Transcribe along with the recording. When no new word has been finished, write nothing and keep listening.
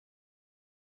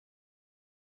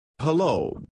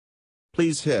Hello.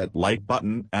 Please hit like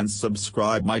button and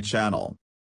subscribe my channel.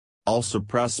 Also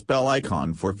press bell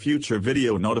icon for future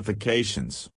video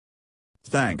notifications.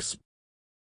 Thanks.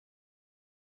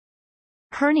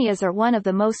 Hernias are one of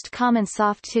the most common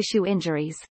soft tissue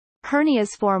injuries.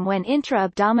 Hernias form when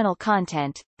intra-abdominal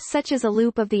content, such as a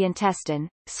loop of the intestine,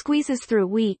 squeezes through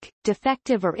weak,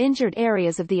 defective or injured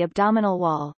areas of the abdominal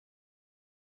wall.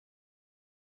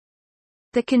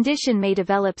 The condition may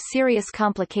develop serious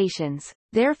complications,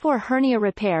 therefore hernia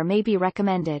repair may be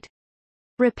recommended.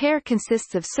 Repair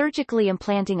consists of surgically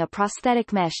implanting a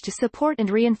prosthetic mesh to support and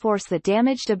reinforce the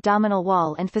damaged abdominal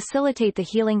wall and facilitate the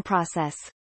healing process.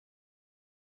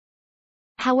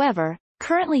 However,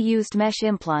 currently used mesh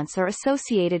implants are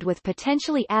associated with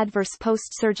potentially adverse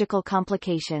post-surgical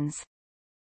complications.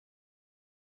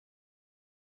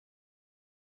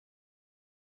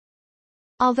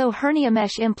 Although hernia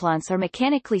mesh implants are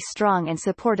mechanically strong and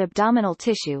support abdominal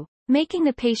tissue, making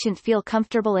the patient feel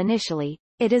comfortable initially,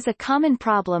 it is a common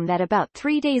problem that about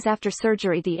 3 days after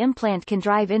surgery the implant can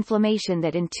drive inflammation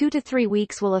that in 2 to 3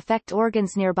 weeks will affect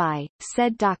organs nearby,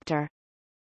 said Dr.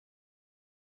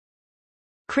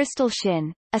 Crystal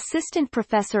Shin, assistant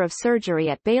professor of surgery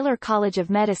at Baylor College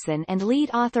of Medicine and lead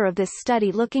author of this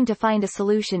study looking to find a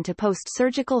solution to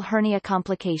post-surgical hernia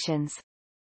complications.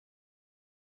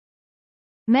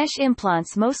 Mesh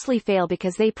implants mostly fail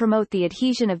because they promote the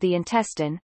adhesion of the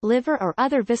intestine, liver or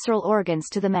other visceral organs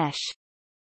to the mesh.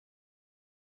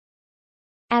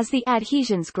 As the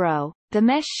adhesions grow, the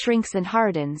mesh shrinks and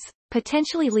hardens,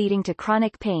 potentially leading to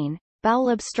chronic pain, bowel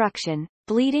obstruction,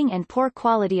 bleeding and poor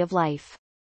quality of life.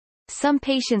 Some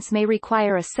patients may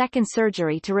require a second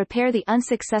surgery to repair the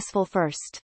unsuccessful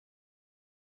first.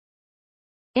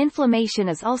 Inflammation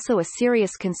is also a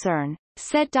serious concern,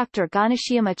 said Dr.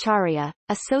 Ghanshyam Acharya,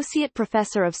 associate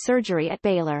professor of surgery at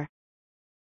Baylor.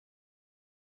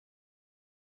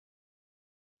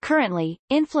 Currently,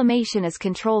 inflammation is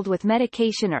controlled with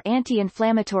medication or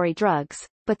anti-inflammatory drugs,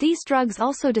 but these drugs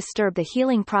also disturb the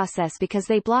healing process because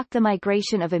they block the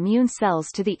migration of immune cells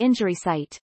to the injury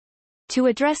site. To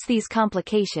address these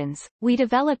complications, we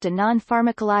developed a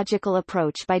non-pharmacological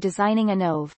approach by designing a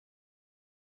NOV.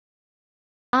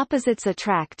 Opposites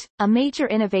attract. A major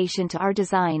innovation to our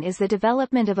design is the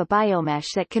development of a biomesh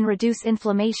that can reduce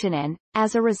inflammation and,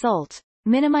 as a result,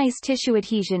 minimize tissue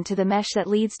adhesion to the mesh that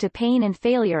leads to pain and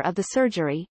failure of the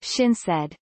surgery, Shin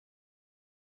said.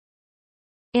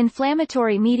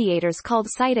 Inflammatory mediators called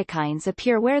cytokines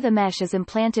appear where the mesh is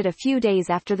implanted a few days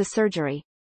after the surgery.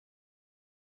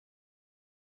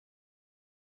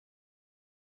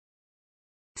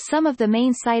 Some of the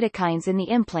main cytokines in the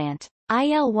implant,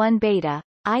 IL-1 beta,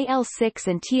 IL-6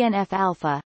 and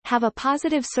TNF-alpha, have a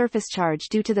positive surface charge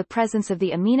due to the presence of the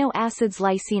amino acids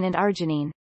lysine and arginine.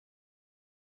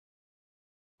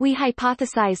 We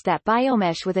hypothesized that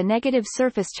biomesh with a negative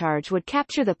surface charge would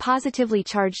capture the positively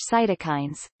charged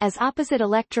cytokines, as opposite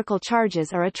electrical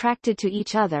charges are attracted to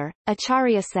each other,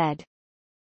 Acharya said.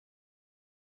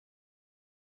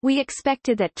 We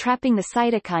expected that trapping the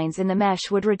cytokines in the mesh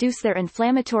would reduce their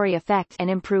inflammatory effect and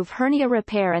improve hernia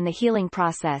repair and the healing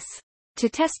process. To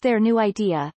test their new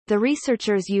idea, the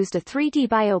researchers used a 3D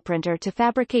bioprinter to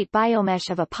fabricate biomesh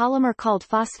of a polymer called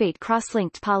phosphate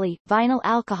cross-linked poly-vinyl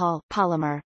alcohol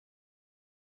polymer.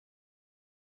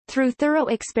 Through thorough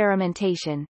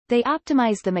experimentation, they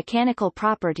optimized the mechanical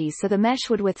properties so the mesh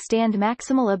would withstand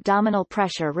maximal abdominal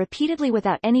pressure repeatedly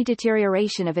without any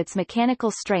deterioration of its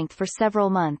mechanical strength for several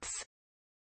months.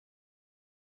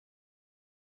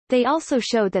 They also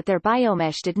showed that their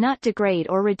biomesh did not degrade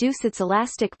or reduce its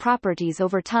elastic properties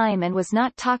over time and was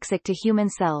not toxic to human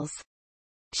cells.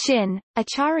 Shin,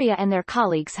 Acharya and their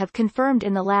colleagues have confirmed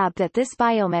in the lab that this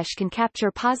biomesh can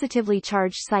capture positively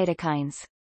charged cytokines.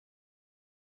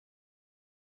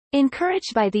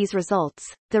 Encouraged by these results,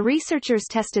 the researchers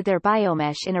tested their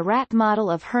biomesh in a rat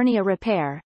model of hernia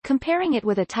repair, comparing it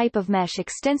with a type of mesh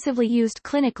extensively used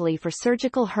clinically for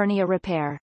surgical hernia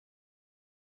repair.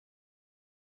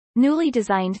 Newly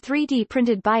designed 3D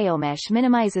printed biomesh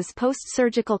minimizes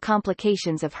post-surgical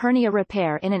complications of hernia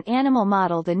repair in an animal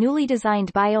model. The newly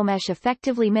designed biomesh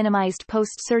effectively minimized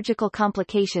post-surgical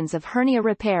complications of hernia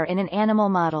repair in an animal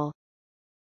model.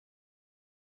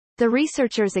 The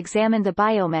researchers examined the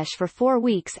biomesh for 4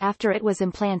 weeks after it was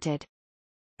implanted.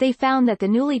 They found that the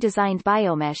newly designed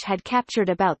biomesh had captured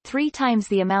about 3 times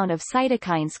the amount of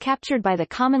cytokines captured by the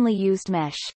commonly used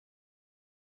mesh.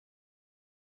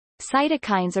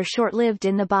 Cytokines are short-lived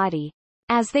in the body.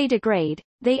 As they degrade,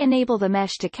 they enable the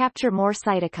mesh to capture more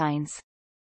cytokines.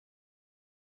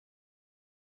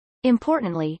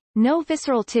 Importantly, no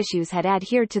visceral tissues had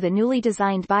adhered to the newly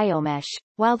designed biomesh,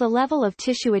 while the level of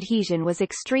tissue adhesion was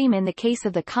extreme in the case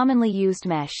of the commonly used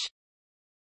mesh.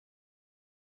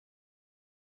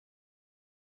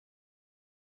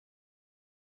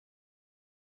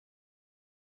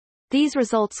 These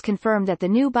results confirm that the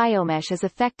new biomesh is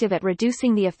effective at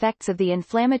reducing the effects of the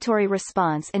inflammatory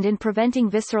response and in preventing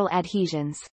visceral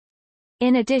adhesions.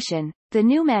 In addition, the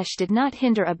new mesh did not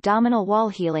hinder abdominal wall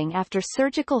healing after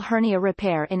surgical hernia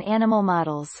repair in animal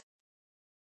models.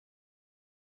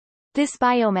 This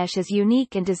biomesh is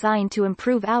unique and designed to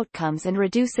improve outcomes and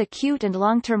reduce acute and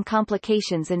long-term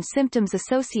complications and symptoms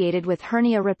associated with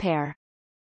hernia repair.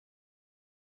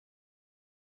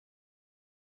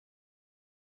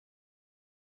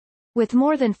 With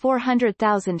more than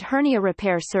 400,000 hernia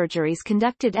repair surgeries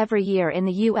conducted every year in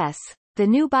the U.S., the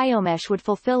new biomesh would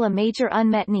fulfill a major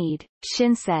unmet need,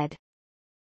 Shin said.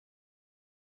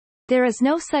 There is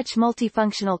no such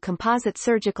multifunctional composite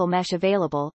surgical mesh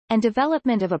available, and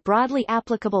development of a broadly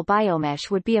applicable biomesh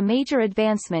would be a major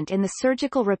advancement in the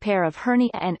surgical repair of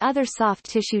hernia and other soft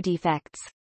tissue defects.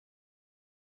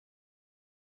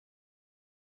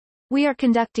 We are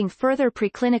conducting further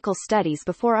preclinical studies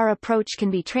before our approach can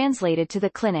be translated to the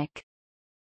clinic.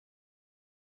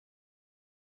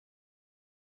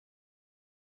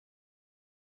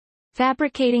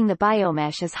 Fabricating the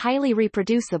biomesh is highly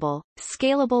reproducible,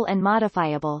 scalable and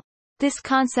modifiable. This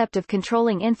concept of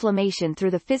controlling inflammation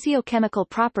through the physiochemical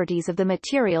properties of the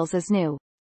materials is new.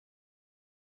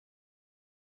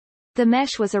 The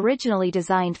mesh was originally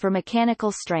designed for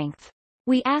mechanical strength.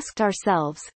 We asked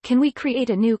ourselves, can we create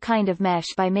a new kind of mesh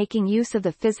by making use of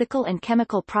the physical and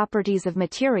chemical properties of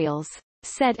materials,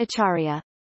 said Acharya.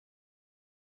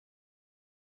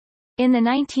 In the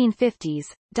 1950s,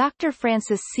 Dr.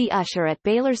 Francis C. Usher at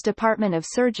Baylor's Department of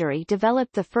Surgery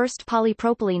developed the first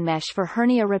polypropylene mesh for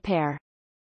hernia repair.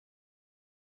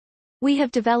 We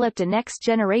have developed a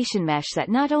next-generation mesh that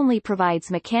not only provides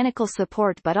mechanical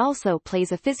support but also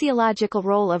plays a physiological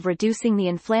role of reducing the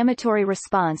inflammatory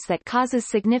response that causes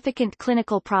significant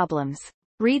clinical problems.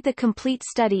 Read the complete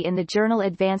study in the journal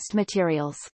Advanced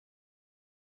Materials.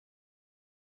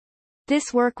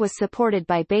 This work was supported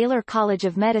by Baylor College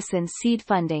of Medicine seed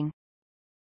funding.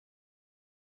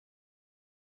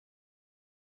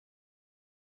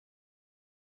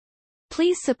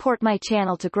 Please support my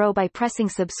channel to grow by pressing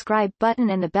subscribe button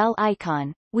and the bell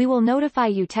icon. We will notify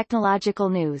you technological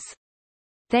news.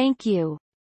 Thank you.